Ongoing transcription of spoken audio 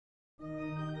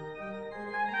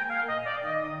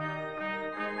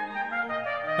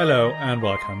Hello and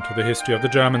welcome to the History of the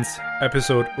Germans,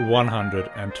 episode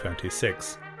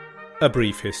 126. A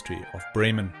brief history of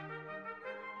Bremen.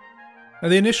 Now,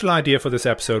 the initial idea for this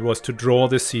episode was to draw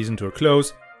this season to a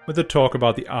close with a talk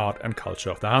about the art and culture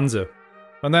of the Hanse.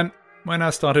 But then, when I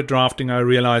started drafting, I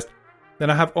realized that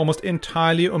I have almost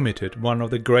entirely omitted one of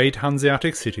the great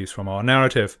Hanseatic cities from our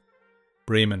narrative,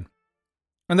 Bremen.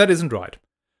 And that isn't right.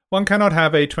 One cannot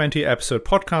have a 20-episode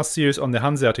podcast series on the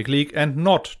Hanseatic League and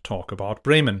not talk about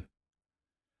Bremen.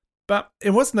 But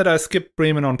it wasn't that I skipped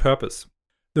Bremen on purpose.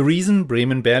 The reason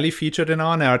Bremen barely featured in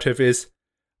our narrative is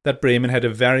that Bremen had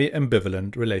a very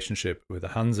ambivalent relationship with the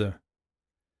Hanse.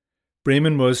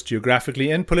 Bremen was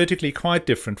geographically and politically quite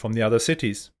different from the other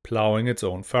cities, ploughing its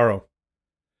own furrow.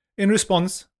 In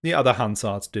response, the other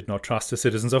Hansards did not trust the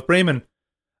citizens of Bremen,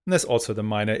 and there's also the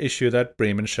minor issue that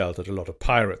Bremen sheltered a lot of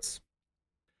pirates.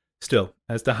 Still,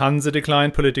 as the Hanse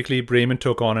declined politically, Bremen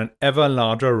took on an ever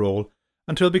larger role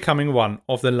until becoming one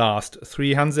of the last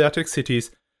three Hanseatic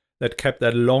cities that kept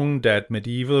that long-dead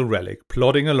medieval relic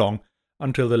plodding along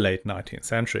until the late 19th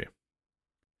century.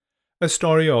 A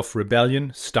story of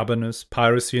rebellion, stubbornness,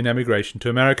 piracy and emigration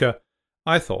to America,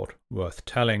 I thought worth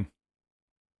telling.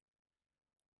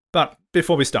 But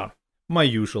before we start, my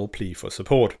usual plea for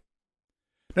support.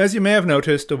 As you may have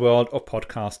noticed, the world of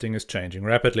podcasting is changing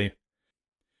rapidly.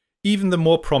 Even the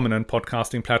more prominent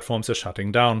podcasting platforms are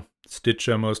shutting down,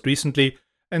 Stitcher most recently,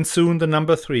 and soon the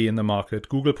number 3 in the market,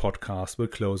 Google Podcasts, will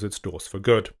close its doors for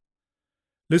good.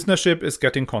 Listenership is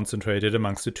getting concentrated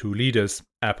amongst the two leaders,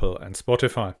 Apple and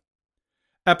Spotify.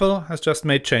 Apple has just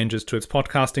made changes to its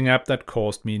podcasting app that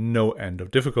caused me no end of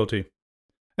difficulty.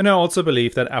 And I also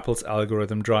believe that Apple's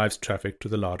algorithm drives traffic to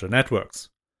the larger networks.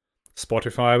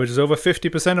 Spotify, which is over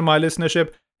 50% of my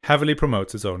listenership, heavily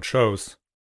promotes its own shows.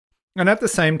 And at the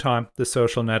same time, the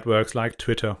social networks like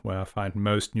Twitter, where I find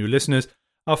most new listeners,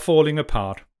 are falling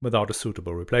apart without a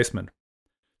suitable replacement.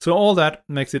 So all that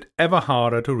makes it ever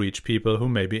harder to reach people who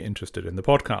may be interested in the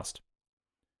podcast.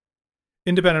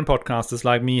 Independent podcasters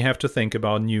like me have to think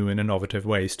about new and innovative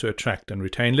ways to attract and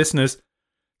retain listeners,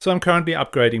 so I'm currently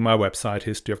upgrading my website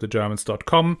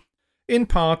historyofthegermans.com, in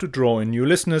part to draw in new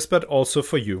listeners, but also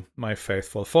for you, my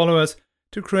faithful followers,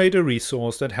 to create a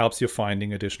resource that helps you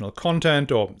finding additional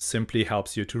content or simply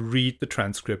helps you to read the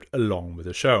transcript along with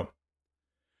the show.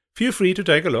 Feel free to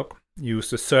take a look, use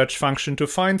the search function to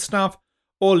find stuff,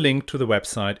 or link to the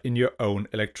website in your own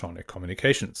electronic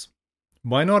communications.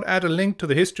 Why not add a link to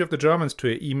the History of the Germans to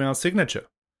your email signature?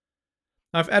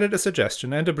 I've added a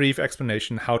suggestion and a brief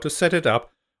explanation how to set it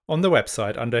up on the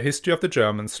website under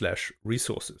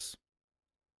historyofthegermans/resources.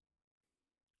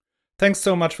 Thanks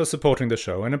so much for supporting the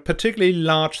show, and a particularly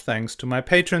large thanks to my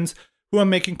patrons who are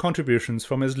making contributions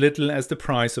from as little as the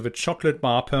price of a chocolate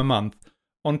bar per month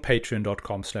on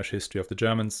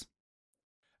patreon.com/historyofthegermans.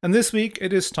 And this week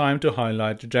it is time to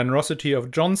highlight the generosity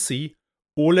of John C.,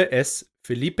 Ole S.,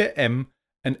 Felipe M.,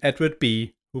 and Edward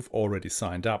B., who've already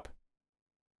signed up.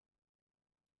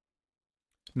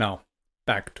 Now,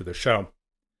 back to the show.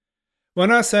 When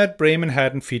I said Bremen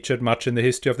hadn't featured much in the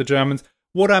History of the Germans,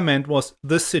 what I meant was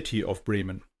the city of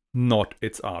Bremen, not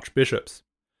its archbishops.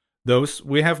 Those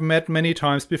we have met many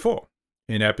times before.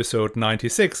 In episode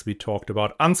 96 we talked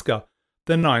about Ansgar,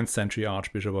 the 9th century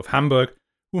archbishop of Hamburg,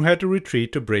 who had to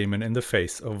retreat to Bremen in the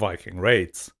face of Viking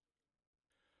raids.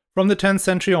 From the 10th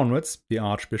century onwards, the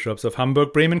archbishops of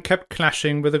Hamburg-Bremen kept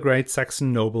clashing with the great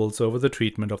Saxon nobles over the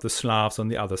treatment of the Slavs on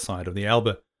the other side of the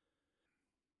Elbe.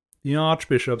 The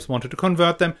archbishops wanted to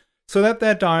convert them so that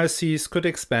their diocese could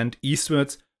expand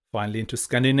eastwards, finally into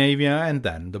Scandinavia and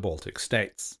then the Baltic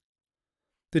states.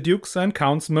 The dukes and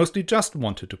counts mostly just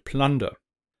wanted to plunder.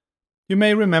 You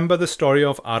may remember the story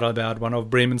of Adalbert, one of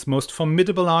Bremen's most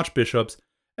formidable archbishops,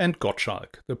 and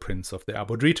Gottschalk, the prince of the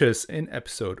Abodrites, in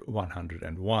episode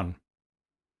 101.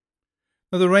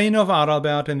 Now, the reign of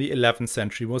Adalbert in the 11th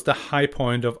century was the high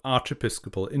point of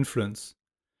archiepiscopal influence.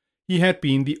 He had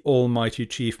been the almighty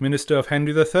chief minister of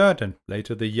Henry III and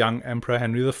later the young Emperor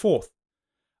Henry IV.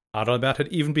 Adalbert had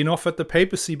even been offered the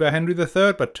papacy by Henry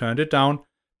III but turned it down,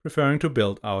 preferring to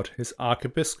build out his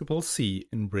archiepiscopal see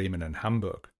in Bremen and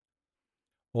Hamburg.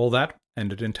 All that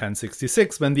ended in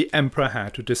 1066 when the emperor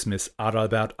had to dismiss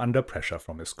Adalbert under pressure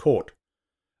from his court,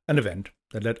 an event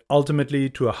that led ultimately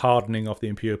to a hardening of the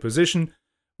imperial position,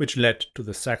 which led to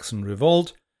the Saxon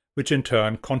Revolt, which in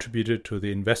turn contributed to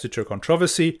the investiture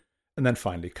controversy, and then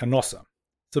finally Canossa.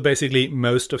 So basically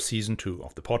most of season 2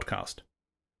 of the podcast.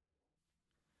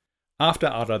 After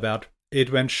Adalbert, it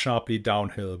went sharply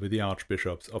downhill with the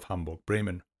archbishops of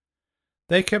Hamburg-Bremen.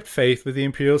 They kept faith with the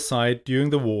imperial side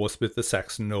during the wars with the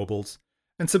Saxon nobles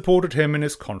and supported him in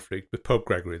his conflict with Pope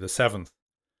Gregory VII.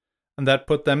 and that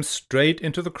put them straight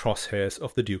into the crosshairs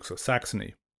of the Dukes of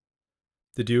Saxony.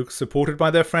 The dukes, supported by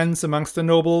their friends amongst the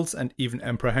nobles and even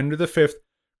Emperor Henry V,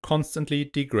 constantly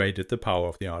degraded the power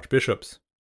of the archbishops.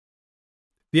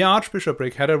 The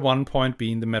archbishopric had at one point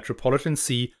been the metropolitan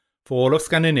see for all of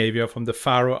Scandinavia from the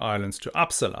Faroe Islands to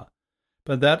Uppsala,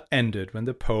 but that ended when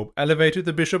the Pope elevated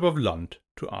the Bishop of Lund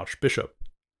to archbishop.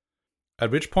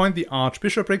 At which point the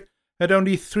archbishopric had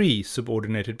only 3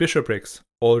 subordinated bishoprics,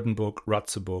 Oldenburg,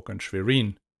 Ratzeburg and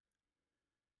Schwerin.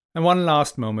 And one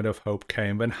last moment of hope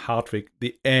came when Hartwig,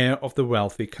 the heir of the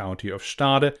wealthy county of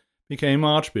Stade, became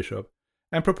archbishop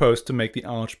and proposed to make the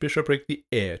archbishopric the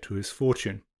heir to his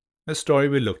fortune, a story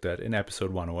we looked at in episode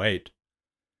 108.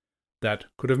 That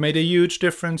could have made a huge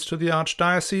difference to the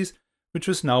archdiocese, which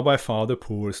was now by far the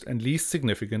poorest and least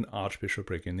significant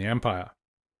archbishopric in the empire.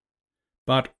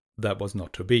 But that was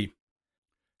not to be.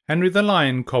 Henry the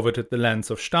Lion coveted the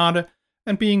lands of Stade,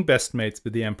 and being best mates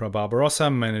with the Emperor Barbarossa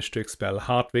managed to expel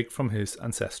Hartwig from his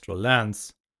ancestral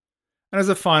lands. And as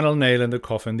a final nail in the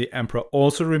coffin, the Emperor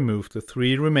also removed the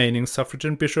 3 remaining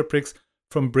suffragan bishoprics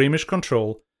from Bremish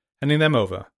control, handing them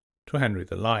over to Henry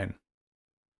the Lion.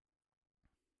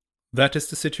 That is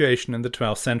the situation in the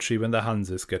 12th century when the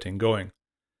Hanse is getting going.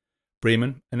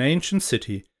 Bremen, an ancient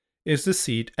city, is the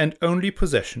seat and only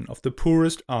possession of the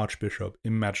poorest archbishop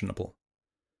imaginable.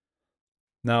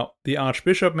 Now, the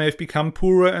archbishop may have become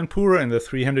poorer and poorer in the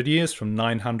 300 years from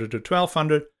 900 to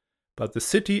 1200, but the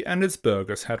city and its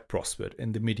burghers had prospered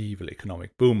in the medieval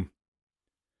economic boom.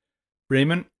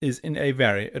 Bremen is in a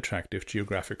very attractive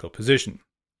geographical position.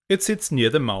 It sits near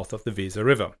the mouth of the Weser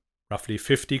River, roughly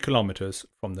 50 kilometers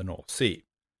from the North Sea.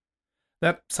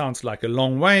 That sounds like a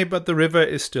long way, but the river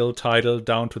is still tidal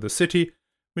down to the city,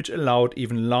 which allowed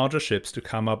even larger ships to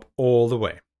come up all the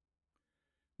way.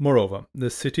 Moreover,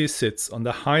 the city sits on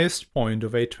the highest point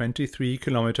of a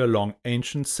 23-kilometer long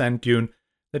ancient sand dune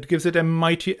that gives it a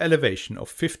mighty elevation of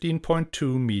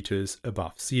 15.2 meters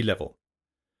above sea level.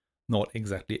 Not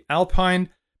exactly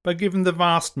alpine, but given the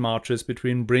vast marches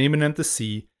between Bremen and the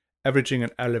sea, averaging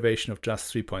an elevation of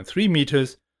just 3.3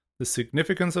 meters, the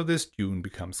significance of this dune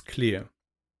becomes clear.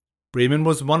 Bremen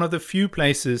was one of the few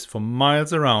places for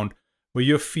miles around where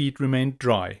your feet remained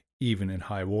dry even in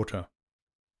high water.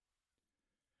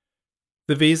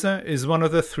 The Weser is one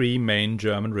of the 3 main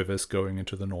German rivers going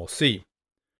into the North Sea.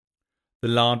 The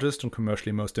largest and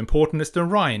commercially most important is the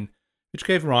Rhine, which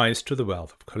gave rise to the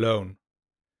wealth of Cologne.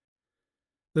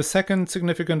 The second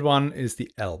significant one is the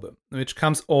Elbe, which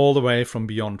comes all the way from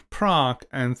beyond Prague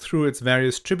and through its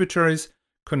various tributaries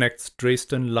connects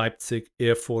Dresden, Leipzig,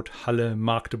 Erfurt, Halle,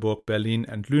 Magdeburg, Berlin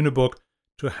and Lüneburg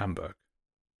to Hamburg.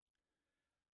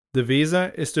 The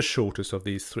Weser is the shortest of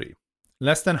these 3,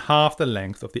 less than half the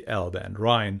length of the Elbe and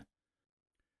Rhine.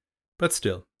 But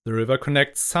still, the river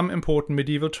connects some important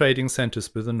medieval trading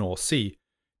centers with the North Sea,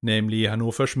 namely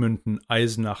Hannover Schmünden,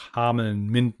 Eisenach, Hameln,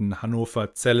 Minden, Hannover,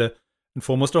 Celle, and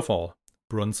foremost of all,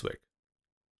 Brunswick.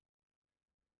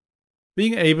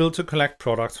 Being able to collect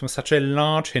products from such a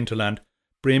large hinterland,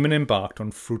 Bremen embarked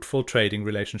on fruitful trading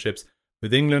relationships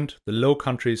with England, the Low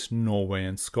Countries, Norway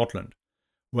and Scotland,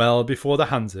 well before the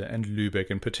Hanse and Lübeck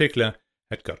in particular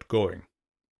had got going.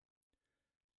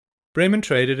 Bremen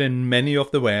traded in many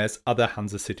of the wares other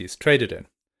Hanse cities traded in.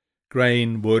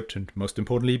 Grain, wood and most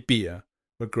importantly beer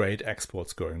were great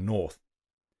exports going north.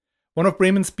 One of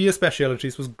Bremen's beer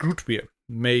specialities was Grut beer,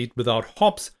 made without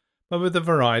hops but with a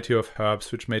variety of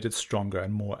herbs which made it stronger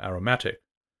and more aromatic.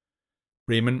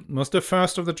 Bremen was the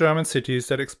first of the German cities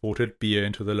that exported beer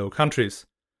into the Low Countries,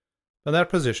 but that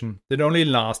position did only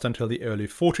last until the early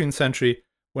 14th century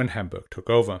when Hamburg took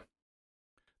over.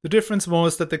 The difference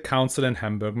was that the council in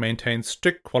Hamburg maintained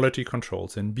strict quality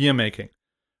controls in beer making,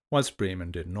 whilst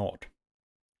Bremen did not.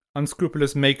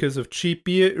 Unscrupulous makers of cheap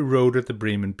beer eroded the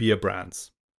Bremen beer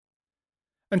brands.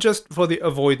 And just for the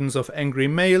avoidance of angry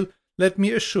mail, let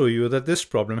me assure you that this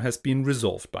problem has been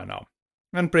resolved by now,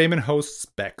 and Bremen hosts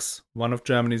Beck's, one of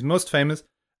Germany's most famous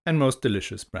and most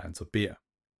delicious brands of beer.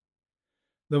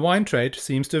 The wine trade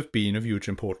seems to have been of huge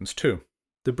importance too.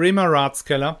 The Bremer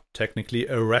Ratskeller, technically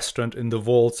a restaurant in the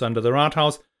vaults under the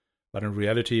Rathaus, but in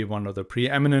reality one of the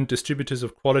preeminent distributors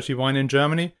of quality wine in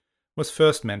Germany, was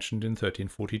first mentioned in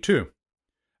 1342.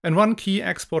 And one key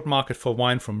export market for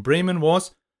wine from Bremen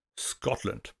was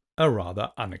Scotland, a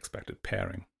rather unexpected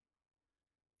pairing.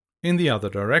 In the other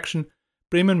direction,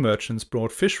 Bremen merchants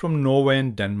brought fish from Norway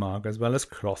and Denmark as well as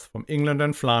cloth from England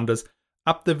and Flanders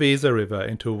up the Weser River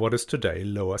into what is today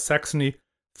Lower Saxony,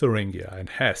 Thuringia and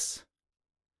Hesse.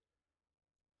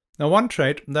 Now one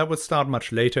trade that would start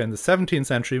much later in the 17th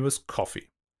century was coffee.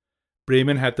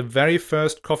 Bremen had the very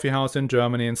first coffee house in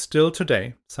Germany, and still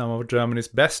today, some of Germany's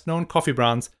best-known coffee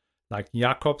brands like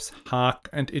Jacobs, Haag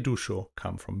and Edusho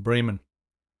come from Bremen.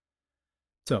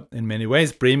 So, in many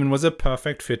ways, Bremen was a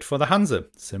perfect fit for the Hanse.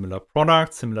 Similar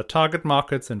products, similar target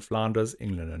markets in Flanders,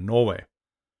 England and Norway.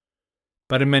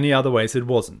 But in many other ways it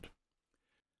wasn't.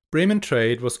 Bremen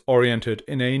trade was oriented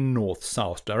in a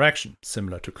north-south direction,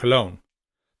 similar to Cologne.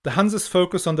 The Hanse's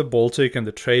focus on the Baltic and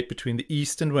the trade between the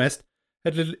east and west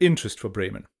had little interest for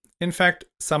Bremen. In fact,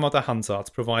 some of the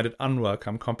Hansards provided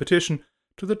unwelcome competition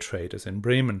to the traders in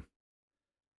Bremen.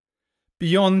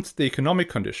 Beyond the economic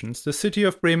conditions, the city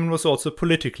of Bremen was also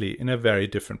politically in a very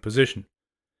different position.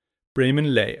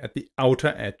 Bremen lay at the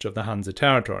outer edge of the Hanse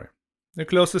territory. The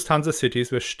closest Hanse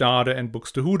cities were Stade and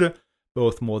Buxtehude,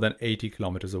 both more than 80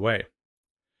 kilometers away.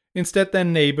 Instead, their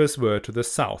neighbors were to the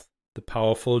south, the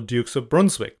powerful Dukes of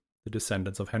Brunswick, the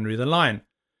descendants of Henry the Lion.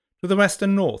 To the west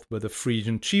and north were the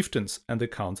Frisian chieftains and the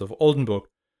Counts of Oldenburg,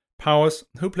 powers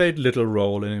who played little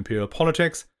role in imperial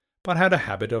politics, but had a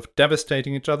habit of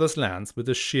devastating each other's lands with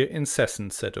a sheer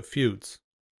incessant set of feuds.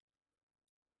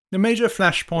 The major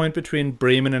flashpoint between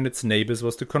Bremen and its neighbors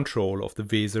was the control of the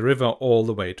Weser River all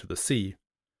the way to the sea.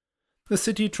 The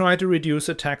city tried to reduce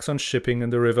attacks on shipping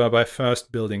in the river by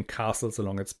first building castles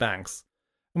along its banks,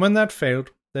 and when that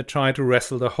failed, they tried to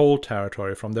wrestle the whole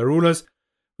territory from their rulers,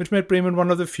 which made Bremen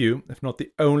one of the few, if not the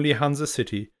only Hanse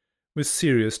city, with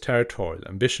serious territorial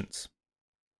ambitions.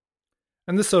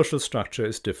 And the social structure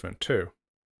is different too.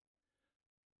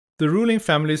 The ruling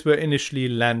families were initially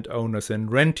landowners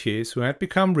and rentiers who had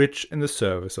become rich in the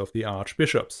service of the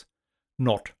archbishops,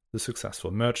 not the successful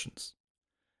merchants.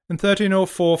 In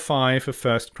 1304-5, a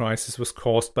first crisis was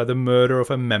caused by the murder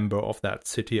of a member of that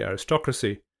city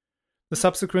aristocracy. The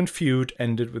subsequent feud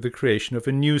ended with the creation of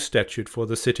a new statute for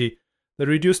the city that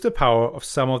reduced the power of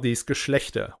some of these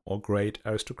Geschlechter, or great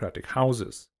aristocratic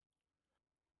houses.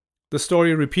 The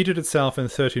story repeated itself in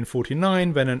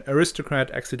 1349 when an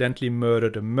aristocrat accidentally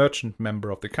murdered a merchant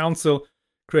member of the council,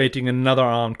 creating another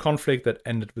armed conflict that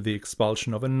ended with the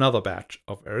expulsion of another batch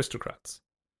of aristocrats.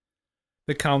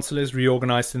 The council is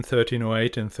reorganized in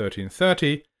 1308 and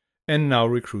 1330 and now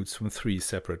recruits from three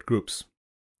separate groups.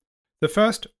 The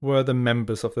first were the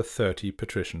members of the 30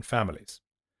 patrician families.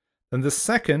 Then the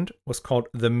second was called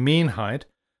the Mehnheit,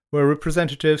 were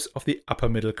representatives of the upper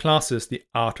middle classes, the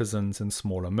artisans and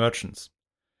smaller merchants.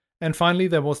 And finally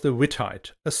there was the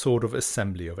Wittheit, a sort of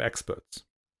assembly of experts.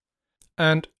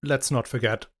 And let's not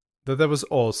forget that there was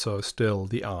also still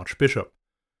the archbishop,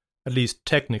 at least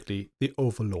technically the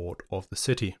overlord of the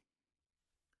city.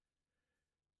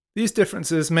 These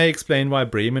differences may explain why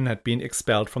Bremen had been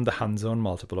expelled from the Hanse on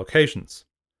multiple occasions.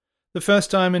 The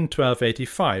first time in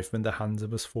 1285, when the Hanse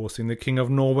was forcing the King of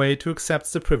Norway to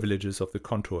accept the privileges of the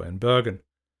Kontor in Bergen.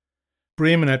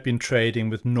 Bremen had been trading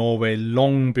with Norway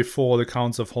long before the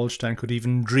Counts of Holstein could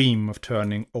even dream of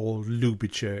turning old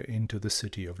Lübbice into the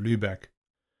city of Lübeck.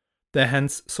 They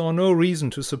hence saw no reason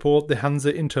to support the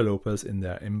Hanse interlopers in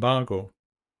their embargo.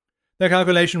 Their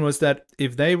calculation was that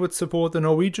if they would support the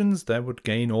Norwegians, they would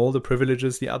gain all the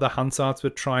privileges the other Hansards were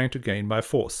trying to gain by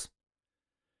force.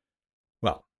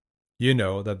 Well, you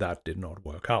know that did not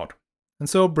work out, and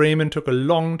so Bremen took a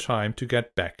long time to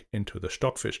get back into the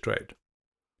stockfish trade.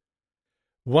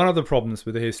 One of the problems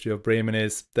with the history of Bremen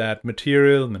is that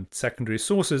material and secondary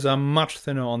sources are much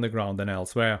thinner on the ground than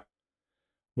elsewhere.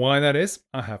 Why that is,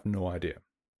 I have no idea.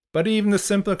 But even the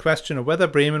simple question of whether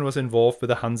Bremen was involved with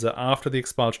the Hanse after the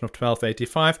expulsion of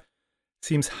 1285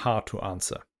 seems hard to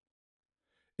answer.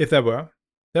 If they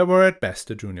were at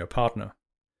best a junior partner.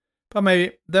 But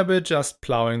maybe they were just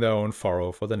ploughing their own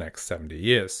furrow for the next 70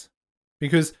 years.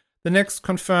 Because the next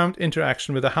confirmed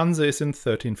interaction with the Hanse is in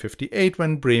 1358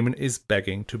 when Bremen is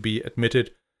begging to be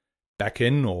admitted back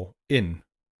in or in.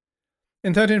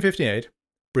 In 1358,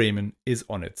 Bremen is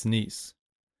on its knees.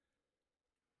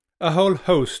 A whole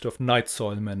host of night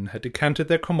soilmen had decanted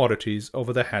their commodities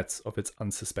over the heads of its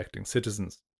unsuspecting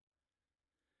citizens.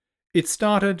 It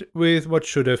started with what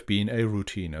should have been a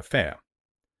routine affair.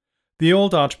 The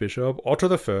old Archbishop Otto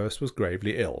I was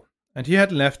gravely ill, and he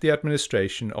had left the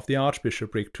administration of the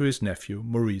archbishopric to his nephew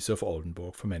Maurice of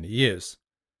Oldenburg for many years.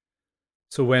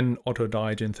 So when Otto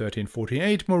died in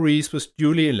 1348, Maurice was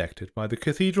duly elected by the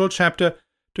cathedral chapter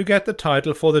to get the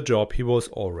title for the job he was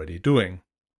already doing.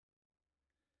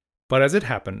 But as it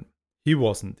happened, he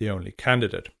wasn't the only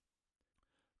candidate.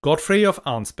 Godfrey of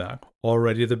Arnsberg,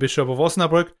 already the Bishop of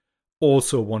Osnabrück,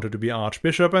 also wanted to be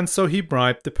archbishop, and so he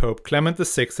bribed the Pope Clement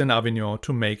VI in Avignon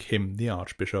to make him the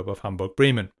Archbishop of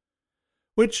Hamburg-Bremen,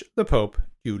 which the Pope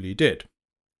duly did.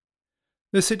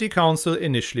 The city council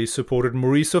initially supported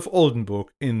Maurice of Oldenburg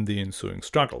in the ensuing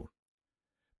struggle.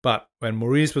 But when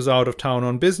Maurice was out of town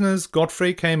on business,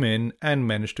 Godfrey came in and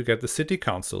managed to get the city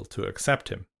council to accept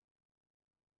him.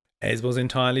 As was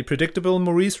entirely predictable,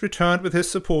 Maurice returned with his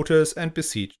supporters and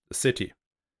besieged the city.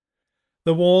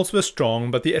 The walls were strong,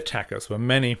 but the attackers were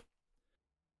many.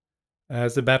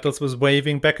 As the battles was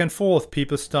waving back and forth,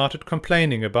 people started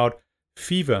complaining about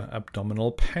fever,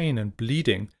 abdominal pain, and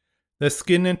bleeding. Their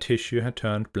skin and tissue had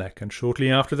turned black, and shortly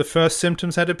after the first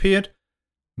symptoms had appeared,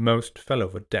 most fell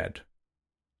over dead.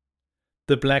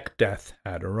 The Black Death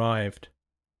had arrived.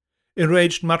 It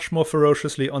raged much more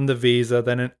ferociously on the Weser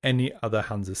than in any other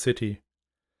Hanse city.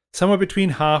 Somewhere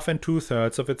between half and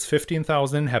 2/3 of its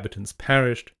 15,000 inhabitants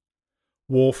perished.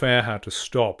 Warfare had to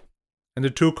stop, and the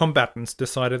two combatants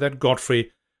decided that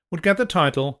Godfrey would get the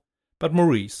title, but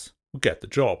Maurice would get the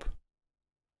job.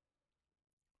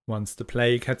 Once the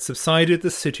plague had subsided,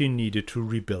 the city needed to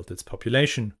rebuild its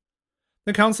population.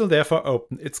 The council therefore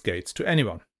opened its gates to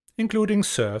anyone, including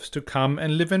serfs, to come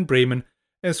and live in Bremen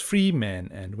as free men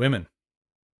and women.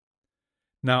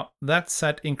 Now that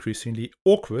sat increasingly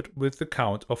awkward with the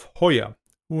Count of Hoya,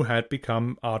 who had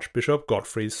become Archbishop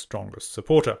Godfrey's strongest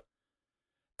supporter.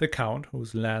 The Count,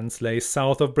 whose lands lay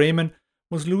south of Bremen,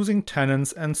 was losing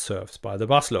tenants and serfs by the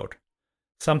busload,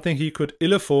 something he could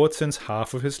ill afford since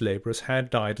half of his labourers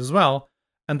had died as well,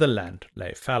 and the land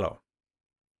lay fallow.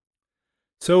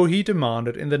 So he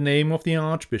demanded in the name of the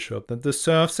Archbishop that the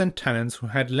serfs and tenants who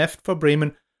had left for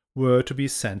Bremen were to be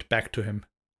sent back to him.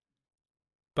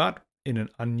 But in an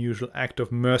unusual act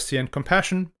of mercy and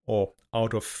compassion, or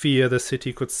out of fear the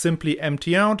city could simply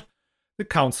empty out, the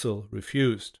council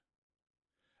refused.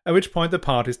 At which point the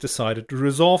parties decided to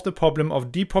resolve the problem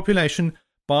of depopulation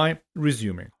by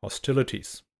resuming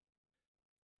hostilities.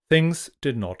 Things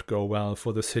did not go well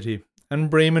for the city, and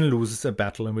Bremen loses a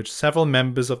battle in which several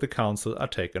members of the council are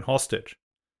taken hostage.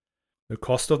 The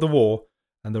cost of the war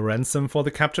and the ransom for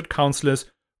the captured councillors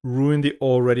ruined the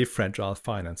already fragile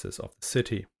finances of the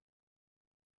city.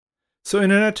 So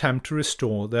in an attempt to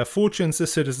restore their fortunes, the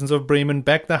citizens of Bremen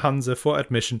begged the Hanse for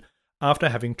admission after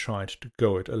having tried to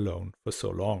go it alone for so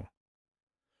long.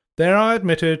 They are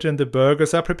admitted, and the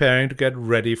burghers are preparing to get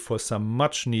ready for some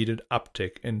much-needed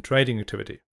uptick in trading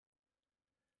activity.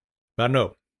 But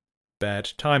no,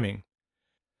 bad timing.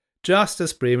 Just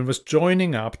as Bremen was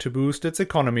joining up to boost its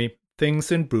economy,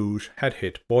 things in Bruges had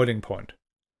hit boiling point.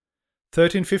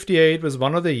 1358 was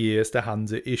one of the years the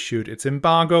Hanse issued its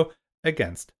embargo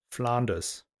against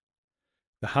Flanders.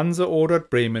 The Hanse ordered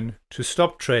Bremen to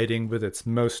stop trading with its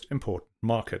most important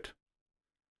market.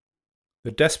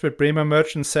 The desperate Bremer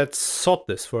merchants said sod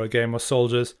this for a game of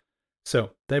soldiers,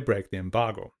 so they break the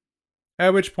embargo.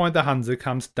 At which point the Hanse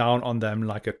comes down on them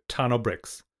like a ton of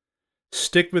bricks.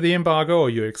 Stick with the embargo or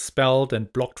you're expelled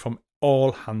and blocked from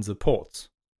all Hanse ports.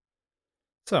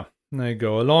 So they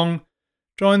go along,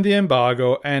 join the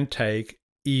embargo, and take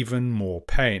even more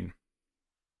pain.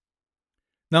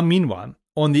 Now meanwhile,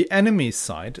 on the enemy's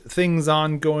side, things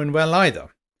aren't going well either.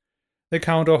 The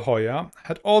Count of Hoya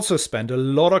had also spent a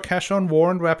lot of cash on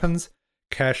war and weapons,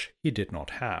 cash he did not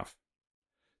have.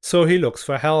 So he looks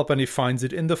for help, and he finds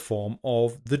it in the form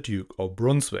of the Duke of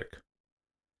Brunswick.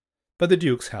 But the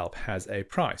Duke's help has a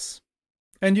price.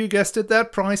 And you guessed it,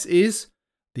 that price is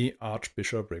the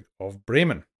Archbishopric of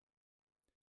Bremen.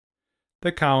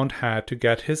 The Count had to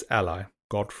get his ally,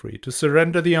 Godfrey, to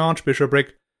surrender the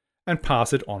Archbishopric and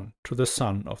pass it on to the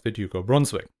son of the Duke of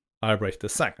Brunswick, Albrecht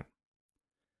II.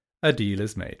 A deal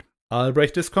is made.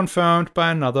 Albrecht is confirmed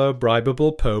by another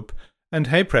bribable pope, and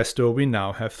hey presto, we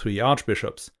now have 3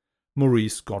 archbishops,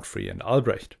 Maurice, Godfrey, and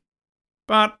Albrecht.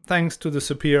 But thanks to the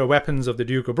superior weapons of the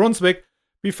Duke of Brunswick,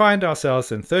 we find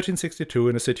ourselves in 1362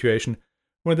 in a situation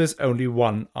where there's only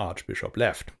one archbishop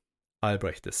left,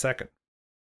 Albrecht II.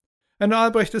 And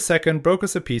Albrecht II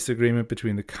brokers a peace agreement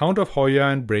between the Count of Hoya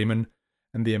and Bremen,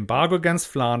 and the embargo against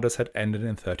Flanders had ended in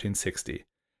 1360.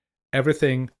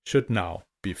 Everything should now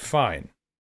be fine.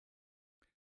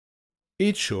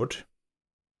 It should,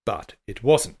 but it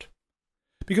wasn't,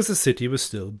 because the city was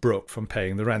still broke from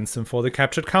paying the ransom for the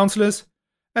captured councillors,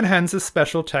 and hence a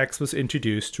special tax was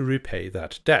introduced to repay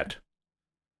that debt.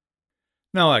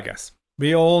 Now I guess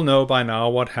we all know by now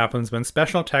what happens when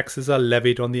special taxes are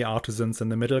levied on the artisans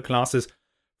and the middle classes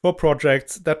for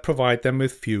projects that provide them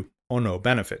with few or no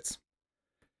benefits.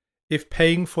 If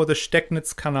paying for the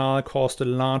Stecknitz Canal caused a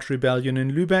large rebellion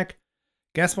in Lübeck,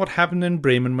 guess what happened in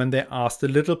Bremen when they asked the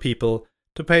little people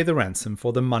to pay the ransom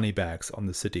for the money bags on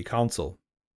the city council?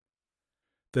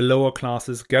 The lower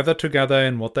classes gathered together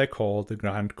in what they call the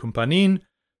Grand Kumpanien,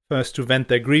 first to vent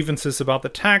their grievances about the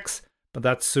tax, but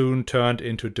that soon turned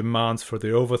into demands for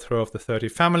the overthrow of the 30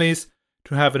 families,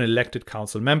 to have an elected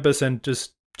council members, and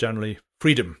just generally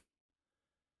freedom.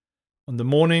 On the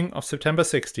morning of September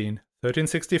 16,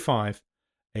 1365,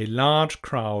 a large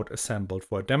crowd assembled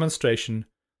for a demonstration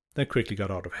that quickly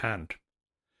got out of hand.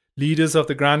 Leaders of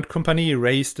the Grand Company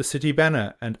raised the city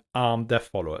banner and armed their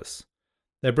followers.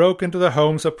 They broke into the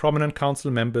homes of prominent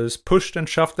council members, pushed and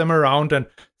shoved them around, and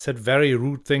said very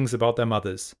rude things about their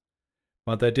mothers.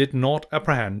 But they did not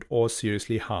apprehend or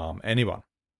seriously harm anyone.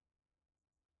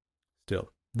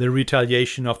 Still, the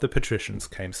retaliation of the patricians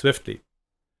came swiftly.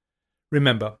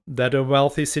 Remember that a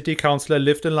wealthy city councillor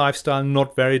lived a lifestyle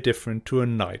not very different to a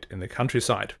knight in the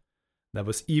countryside. That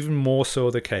was even more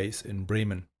so the case in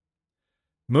Bremen.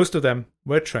 Most of them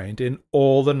were trained in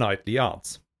all the knightly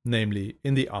arts, namely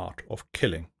in the art of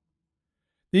killing.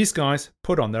 These guys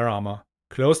put on their armor,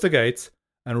 closed the gates,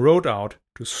 and rode out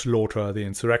to slaughter the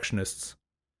insurrectionists.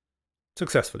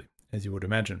 Successfully, as you would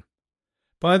imagine.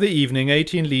 By the evening,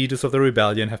 18 leaders of the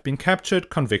rebellion have been captured,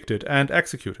 convicted, and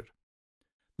executed.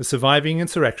 The surviving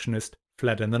insurrectionists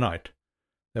fled in the night.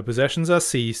 Their possessions are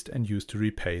seized and used to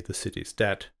repay the city's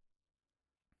debt.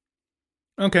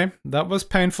 Okay, that was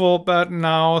painful, but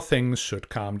now things should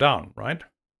calm down, right?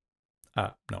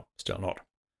 No, still not.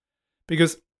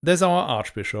 Because there's our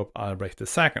Archbishop Albrecht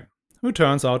II, who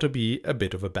turns out to be a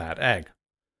bit of a bad egg.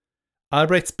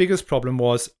 Albrecht's biggest problem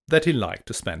was that he liked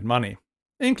to spend money,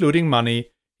 including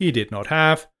money he did not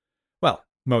have. Well,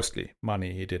 mostly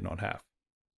money he did not have.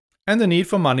 And the need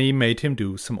for money made him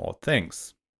do some odd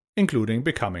things, including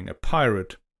becoming a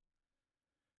pirate.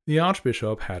 The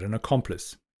Archbishop had an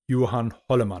accomplice, Johann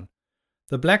Hollemann,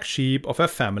 the black sheep of a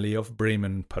family of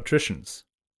Bremen patricians.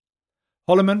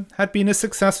 Hollemann had been a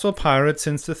successful pirate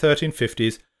since the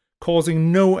 1350s,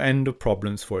 causing no end of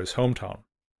problems for his hometown.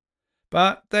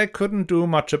 But they couldn't do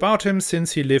much about him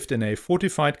since he lived in a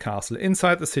fortified castle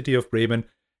inside the city of Bremen,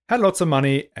 had lots of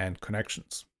money and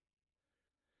connections.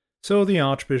 So the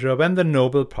Archbishop and the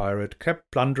noble pirate kept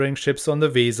plundering ships on the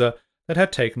Weser that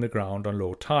had taken the ground on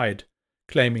low tide,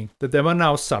 claiming that they were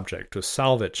now subject to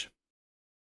salvage.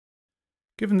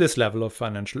 Given this level of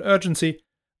financial urgency,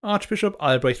 Archbishop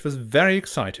Albrecht was very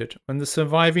excited when the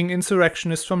surviving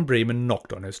insurrectionists from Bremen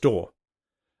knocked on his door.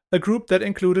 A group that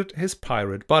included his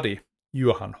pirate buddy,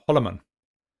 Johann Hollemann.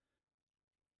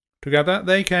 Together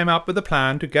they came up with a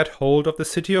plan to get hold of the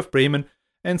city of Bremen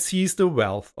and seize the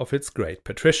wealth of its great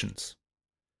patricians.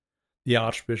 The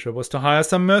Archbishop was to hire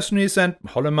some mercenaries, and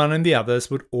Hollemann and the others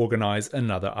would organize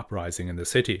another uprising in the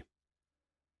city.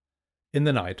 In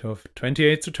the night of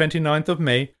 28th to 29th of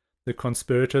May, the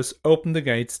conspirators opened the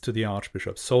gates to the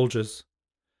Archbishop's soldiers.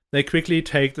 They quickly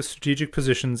take the strategic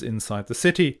positions inside the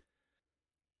city.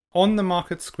 On the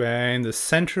market square in the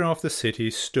center of the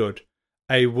city stood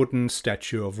a wooden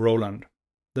statue of Roland,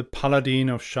 the paladin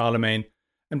of Charlemagne,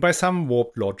 and by some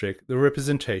warped logic, the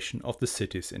representation of the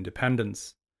city's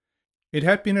independence. It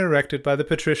had been erected by the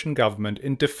patrician government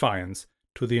in defiance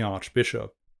to the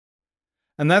Archbishop.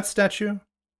 And that statue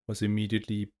was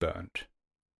immediately burnt.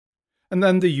 And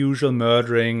then the usual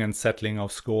murdering and settling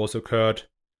of scores occurred.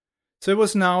 So it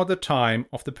was now the time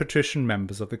of the patrician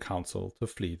members of the council to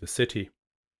flee the city.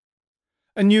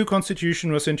 A new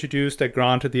constitution was introduced that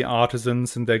granted the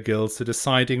artisans and their guilds the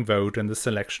deciding vote in the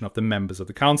selection of the members of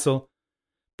the council.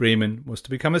 Bremen was to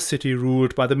become a city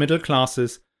ruled by the middle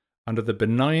classes under the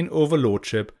benign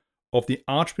overlordship of the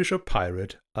Archbishop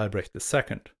pirate Albrecht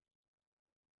II.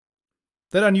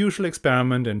 That unusual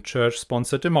experiment in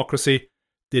church-sponsored democracy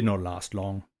did not last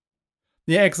long.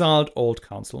 The exiled old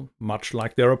council, much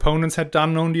like their opponents had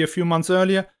done only a few months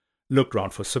earlier, looked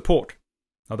round for support.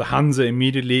 Now the Hanse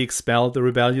immediately expelled the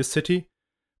rebellious city,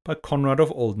 but Conrad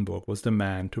of Oldenburg was the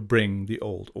man to bring the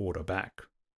old order back.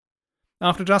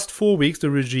 After just 4 weeks,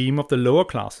 the regime of the lower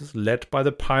classes, led by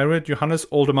the pirate Johannes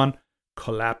Oldermann,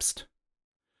 collapsed.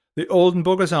 The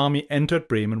Oldenburgers' army entered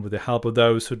Bremen with the help of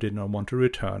those who did not want to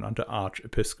return under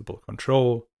archiepiscopal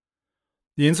control.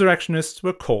 The insurrectionists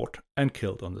were caught and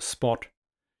killed on the spot.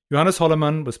 Johannes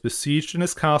Hollemann was besieged in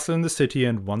his castle in the city,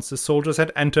 and once the soldiers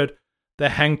had entered, they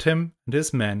hanged him and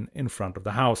his men in front of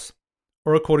the house,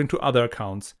 or according to other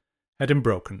accounts, had him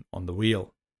broken on the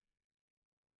wheel.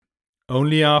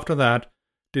 Only after that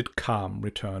did calm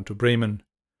return to Bremen.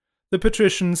 The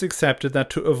patricians accepted that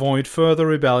to avoid further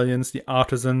rebellions, the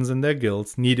artisans and their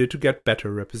guilds needed to get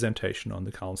better representation on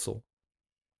the council.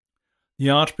 The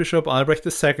Archbishop Albrecht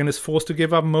II is forced to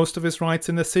give up most of his rights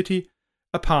in the city,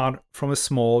 apart from a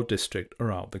small district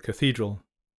around the cathedral.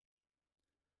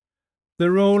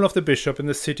 The role of the bishop in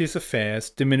the city's affairs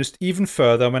diminished even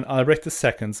further when Albrecht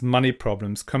II's money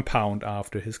problems compound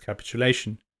after his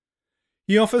capitulation.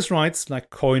 He offers rights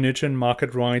like coinage and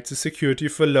market rights as security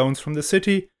for loans from the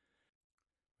city.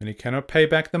 When he cannot pay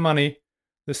back the money,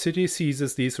 The city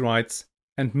seizes these rights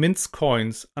and mints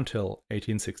coins until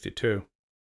 1862.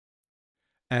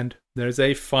 And there is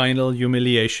a final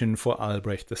humiliation for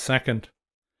Albrecht II.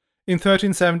 In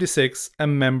 1376, a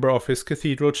member of his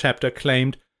cathedral chapter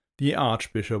claimed the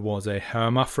archbishop was a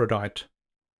hermaphrodite.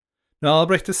 Now,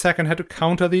 Albrecht II had to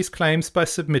counter these claims by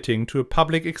submitting to a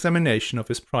public examination of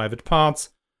his private parts,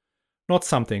 not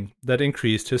something that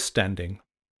increased his standing.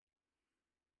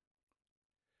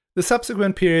 The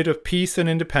subsequent period of peace and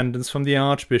independence from the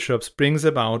archbishops brings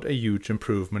about a huge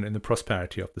improvement in the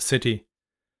prosperity of the city.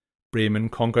 Bremen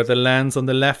conquered the lands on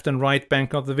the left and right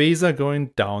bank of the Weser,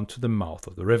 going down to the mouth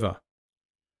of the river.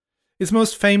 Its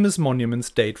most famous monuments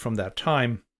date from that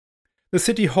time. The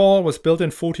city hall was built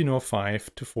in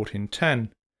 1405 to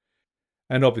 1410,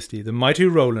 and obviously the mighty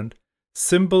Roland,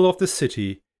 symbol of the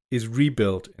city, is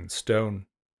rebuilt in stone.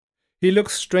 He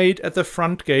looks straight at the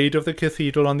front gate of the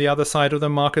cathedral on the other side of the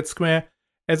market square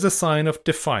as a sign of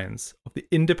defiance of the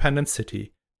independent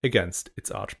city against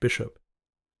its archbishop.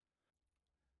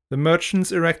 The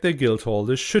merchants erect their guildhall,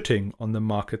 the Schütting, on the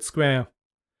market square.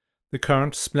 The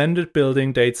current splendid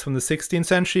building dates from the 16th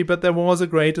century, but there was a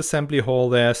great assembly hall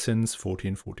there since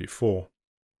 1444.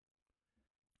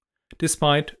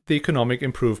 Despite the economic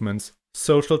improvements,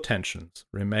 social tensions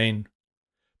remain.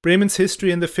 Bremen's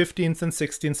history in the 15th and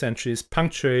 16th centuries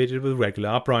punctuated with regular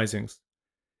uprisings.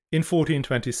 In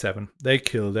 1427, they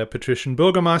kill their patrician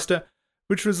burgomaster,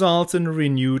 which results in a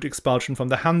renewed expulsion from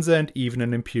the Hanse and even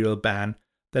an imperial ban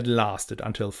that lasted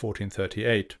until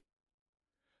 1438.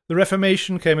 The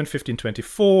Reformation came in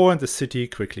 1524 and the city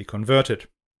quickly converted.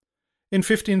 In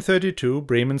 1532,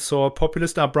 Bremen saw a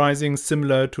populist uprising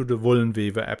similar to the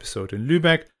Wollenweber episode in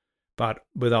Lübeck, but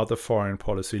without the foreign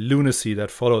policy lunacy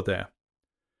that followed there.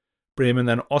 Bremen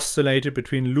then oscillated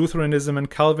between Lutheranism and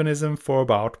Calvinism for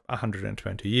about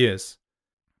 120 years.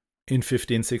 In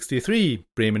 1563,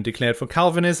 Bremen declared for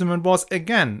Calvinism and was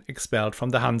again expelled from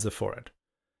the Hanse for it,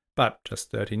 but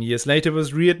just 13 years later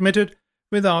was readmitted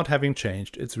without having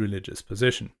changed its religious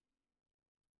position.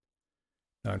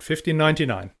 Now in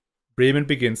 1599, Bremen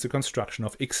begins the construction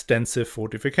of extensive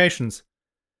fortifications.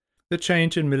 The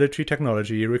change in military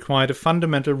technology required a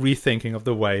fundamental rethinking of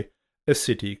the way a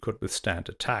city could withstand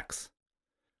attacks.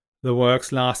 The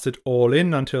works lasted all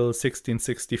in until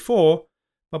 1664,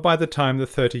 but by the time the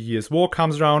 30 Years' War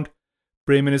comes round,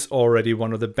 Bremen is already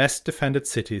one of the best defended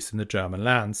cities in the German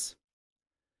lands.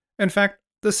 In fact,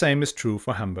 the same is true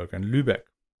for Hamburg and Lübeck.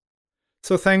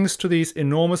 So thanks to these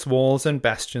enormous walls and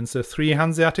bastions, the three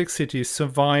Hanseatic cities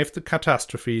survived the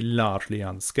catastrophe largely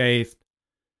unscathed.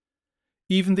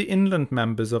 Even the inland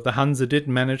members of the Hanse did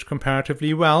manage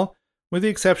comparatively well, with the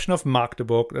exception of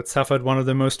Magdeburg that suffered one of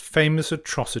the most famous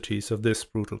atrocities of this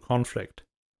brutal conflict.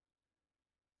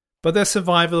 But their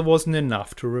survival wasn't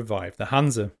enough to revive the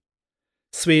Hanse.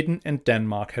 Sweden and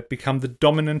Denmark had become the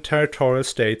dominant territorial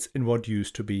states in what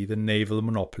used to be the naval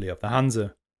monopoly of the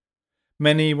Hanse.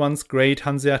 Many once great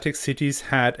Hanseatic cities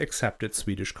had accepted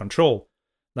Swedish control,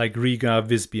 like Riga,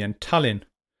 Visby and Tallinn,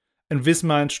 and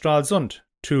Wismar and Stralsund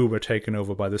too were taken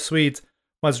over by the Swedes,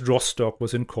 whilst Rostock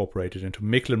was incorporated into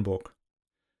Mecklenburg.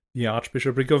 The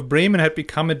Archbishopric of Bremen had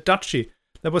become a duchy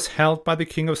that was held by the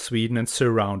King of Sweden and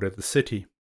surrounded the city.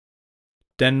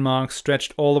 Denmark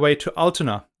stretched all the way to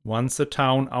Altena, once a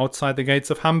town outside the gates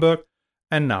of Hamburg,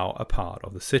 and now a part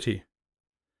of the city.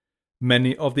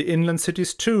 Many of the inland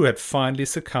cities too had finally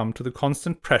succumbed to the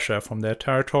constant pressure from their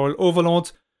territorial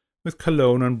overlords, with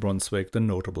Cologne and Brunswick the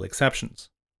notable exceptions.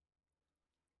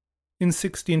 In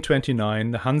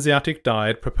 1629, the Hanseatic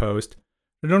Diet proposed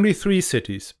that only three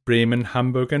cities, Bremen,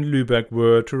 Hamburg and Lübeck,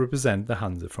 were to represent the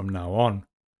Hanse from now on.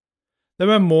 There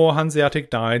were more Hanseatic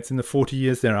Diets in the 40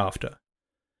 years thereafter,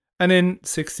 and in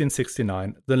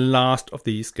 1669 the last of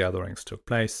these gatherings took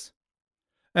place.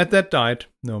 At that Diet,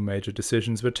 no major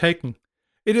decisions were taken.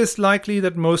 It is likely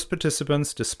that most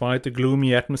participants, despite the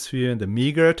gloomy atmosphere and the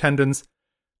meagre attendance,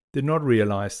 did not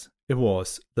realize it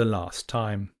was the last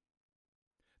time.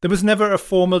 There was never a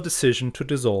formal decision to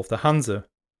dissolve the Hanse.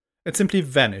 It simply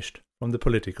vanished from the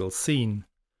political scene.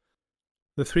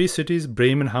 The three cities,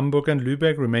 Bremen, Hamburg and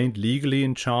Lübeck, remained legally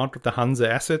in charge of the Hanse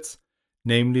assets,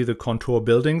 namely the contour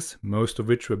buildings, most of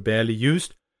which were barely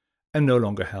used, and no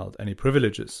longer held any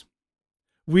privileges.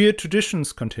 Weird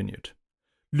traditions continued.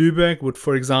 Lübeck would,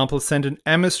 for example, send an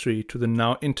emissary to the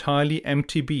now entirely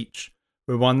empty beach,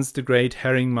 where once the great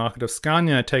herring market of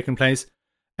Scania had taken place,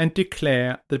 and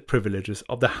declare the privileges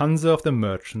of the Hanse of the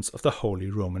merchants of the Holy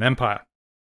Roman Empire.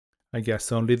 I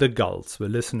guess only the gulls were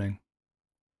listening.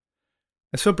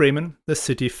 As for Bremen, the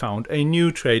city found a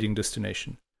new trading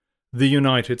destination, the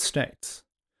United States.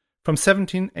 From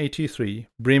 1783,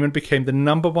 Bremen became the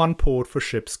 #1 port for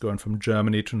ships going from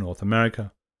Germany to North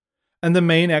America. And the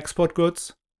main export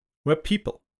goods were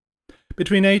people.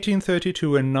 Between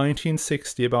 1832 and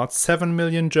 1960, about 7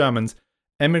 million Germans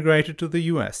emigrated to the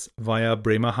US via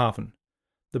Bremerhaven,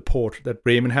 the port that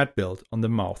Bremen had built on the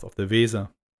mouth of the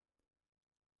Weser.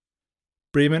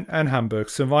 Bremen and Hamburg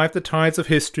survived the tides of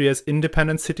history as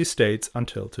independent city-states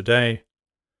until today.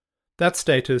 That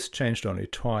status changed only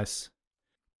twice.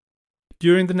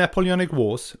 During the Napoleonic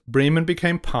Wars, Bremen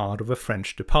became part of a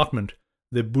French department,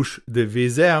 the Bouches de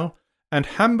Weser, and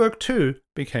Hamburg too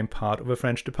became part of a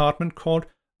French department called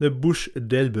the Bouches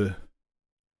d'Elbe.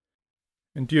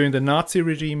 And during the Nazi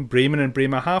regime, Bremen and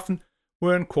Bremerhaven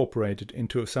were incorporated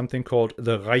into something called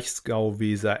the Reichsgau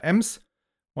Weser-Ems,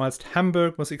 whilst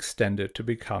Hamburg was extended to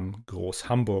become Groß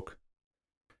Hamburg.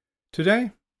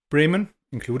 Today, Bremen,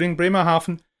 including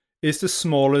Bremerhaven, is the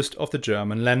smallest of the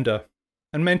German Länder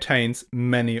and maintains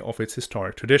many of its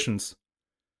historic traditions.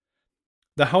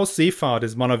 The Haus Seefahrt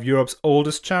is one of Europe's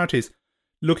oldest charities,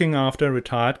 looking after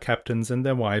retired captains and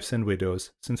their wives and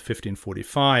widows since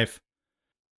 1545.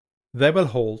 They will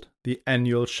hold the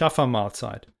annual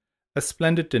Schaffermahlzeit, a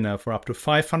splendid dinner for up to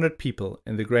 500 people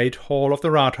in the Great Hall of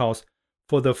the Rathaus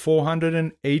for the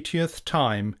 480th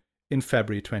time in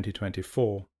February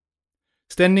 2024.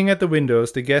 Standing at the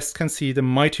windows, the guests can see the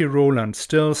mighty Roland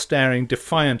still staring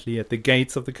defiantly at the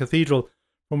gates of the cathedral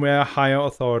from where a higher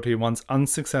authority once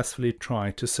unsuccessfully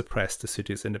tried to suppress the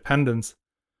city's independence.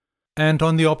 And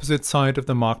on the opposite side of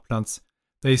the Marktplatz,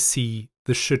 they see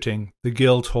the Schütting, the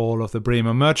guild hall of the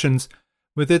Bremer merchants,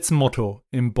 with its motto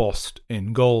embossed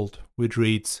in gold, which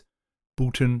reads,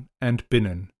 Buten and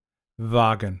Binnen,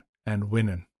 Wagen and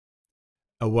Winnen.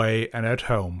 Away and at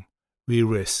home, we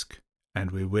risk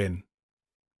and we win.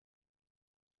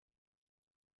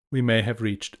 We may have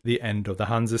reached the end of the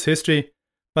Hanse's history,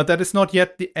 but that is not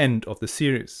yet the end of the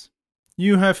series.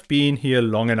 You have been here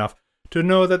long enough to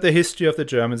know that the history of the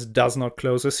Germans does not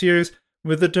close a series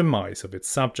with the demise of its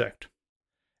subject.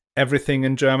 Everything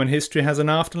in German history has an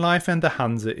afterlife, and the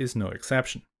Hanse is no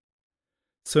exception.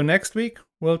 So next week,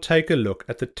 we'll take a look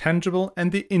at the tangible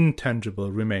and the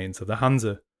intangible remains of the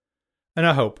Hanse. And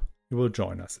I hope you will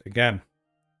join us again.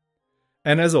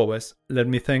 And as always, let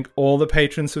me thank all the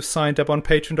patrons who've signed up on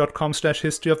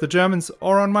patreon.com/historyofthegermans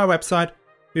or on my website,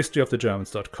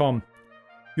 historyofthegermans.com.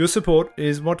 Your support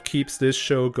is what keeps this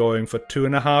show going for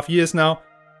 2.5 years now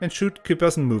and should keep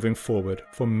us moving forward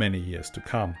for many years to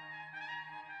come.